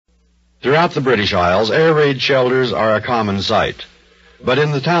Throughout the British Isles, air raid shelters are a common sight. But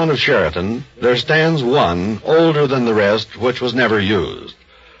in the town of Sheraton, there stands one, older than the rest, which was never used.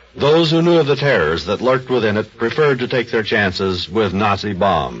 Those who knew of the terrors that lurked within it preferred to take their chances with Nazi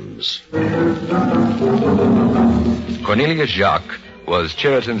bombs. Cornelius Jacques was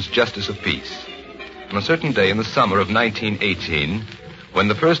Sheraton's Justice of Peace. On a certain day in the summer of 1918, when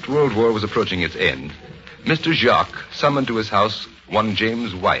the First World War was approaching its end, Mr. Jacques summoned to his house one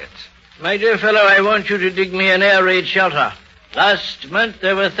James Wyatt. My dear fellow, I want you to dig me an air raid shelter. Last month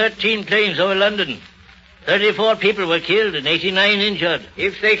there were 13 planes over London. 34 people were killed and 89 injured.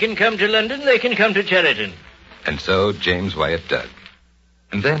 If they can come to London, they can come to Sheraton. And so James Wyatt dug.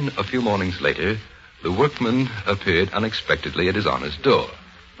 And then, a few mornings later, the workman appeared unexpectedly at his honor's door.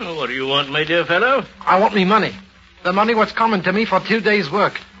 Oh, what do you want, my dear fellow? I want me money. The money what's coming to me for 2 days'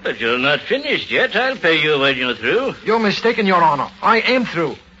 work. But you're not finished yet. I'll pay you when you're through. You're mistaken, Your Honor. I am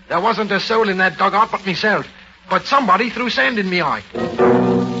through. There wasn't a soul in that dugout but myself. But somebody threw sand in me eye.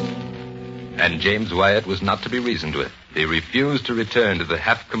 And James Wyatt was not to be reasoned with. He refused to return to the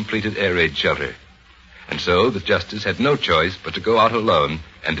half-completed air raid shelter. And so the justice had no choice but to go out alone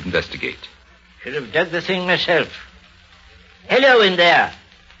and investigate. Should have dug the thing myself. Hello in there.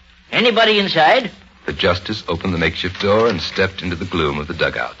 Anybody inside? The justice opened the makeshift door and stepped into the gloom of the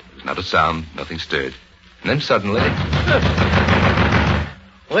dugout. There was not a sound, nothing stirred. And then suddenly...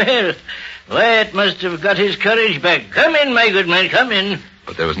 Well, Wyatt must have got his courage back. Come in, my good man, come in.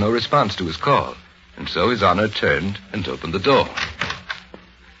 But there was no response to his call. And so his honor turned and opened the door.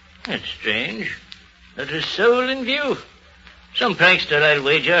 That's strange. Not a soul in view. Some prankster, I'll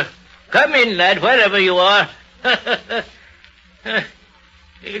wager. Come in, lad, wherever you are.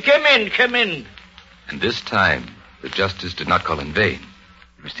 Come in. And this time, the justice did not call in vain.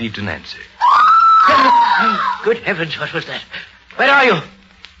 He received an answer. Good heavens, what was that? Where are you?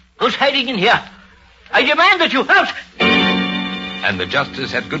 Who's hiding in here? I demand that you out! And the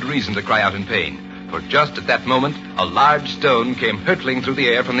justice had good reason to cry out in pain. For just at that moment, a large stone came hurtling through the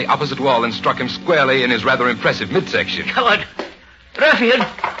air from the opposite wall and struck him squarely in his rather impressive midsection. Coward! Ruffian!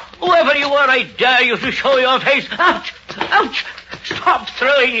 Whoever you are, I dare you to show your face. Ouch! Ouch! Stop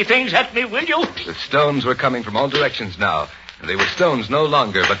throwing things at me, will you? The stones were coming from all directions now, and they were stones no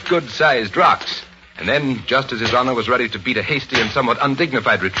longer, but good-sized rocks. And then, just as his honor was ready to beat a hasty and somewhat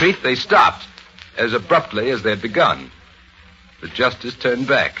undignified retreat, they stopped, as abruptly as they had begun. The justice turned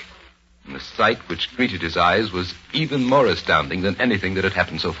back, and the sight which greeted his eyes was even more astounding than anything that had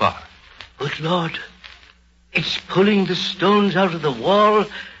happened so far. Good Lord, it's pulling the stones out of the wall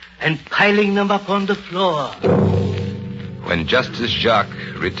and piling them up on the floor. When Justice Jacques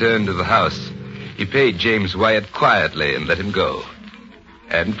returned to the house, he paid James Wyatt quietly and let him go.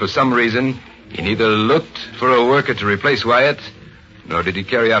 And for some reason, he neither looked for a worker to replace Wyatt, nor did he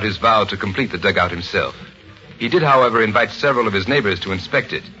carry out his vow to complete the dugout himself. He did, however, invite several of his neighbors to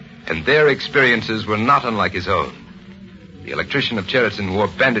inspect it, and their experiences were not unlike his own. The electrician of Sheraton wore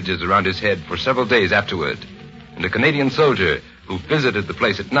bandages around his head for several days afterward, and a Canadian soldier who visited the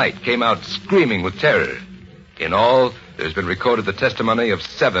place at night came out screaming with terror. In all, there's been recorded the testimony of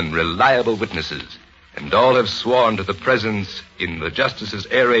 7 reliable witnesses, and all have sworn to the presence in the justice's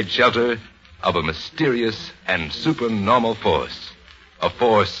air raid shelter of a mysterious and supernormal force. A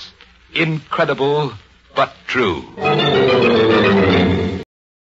force incredible but true.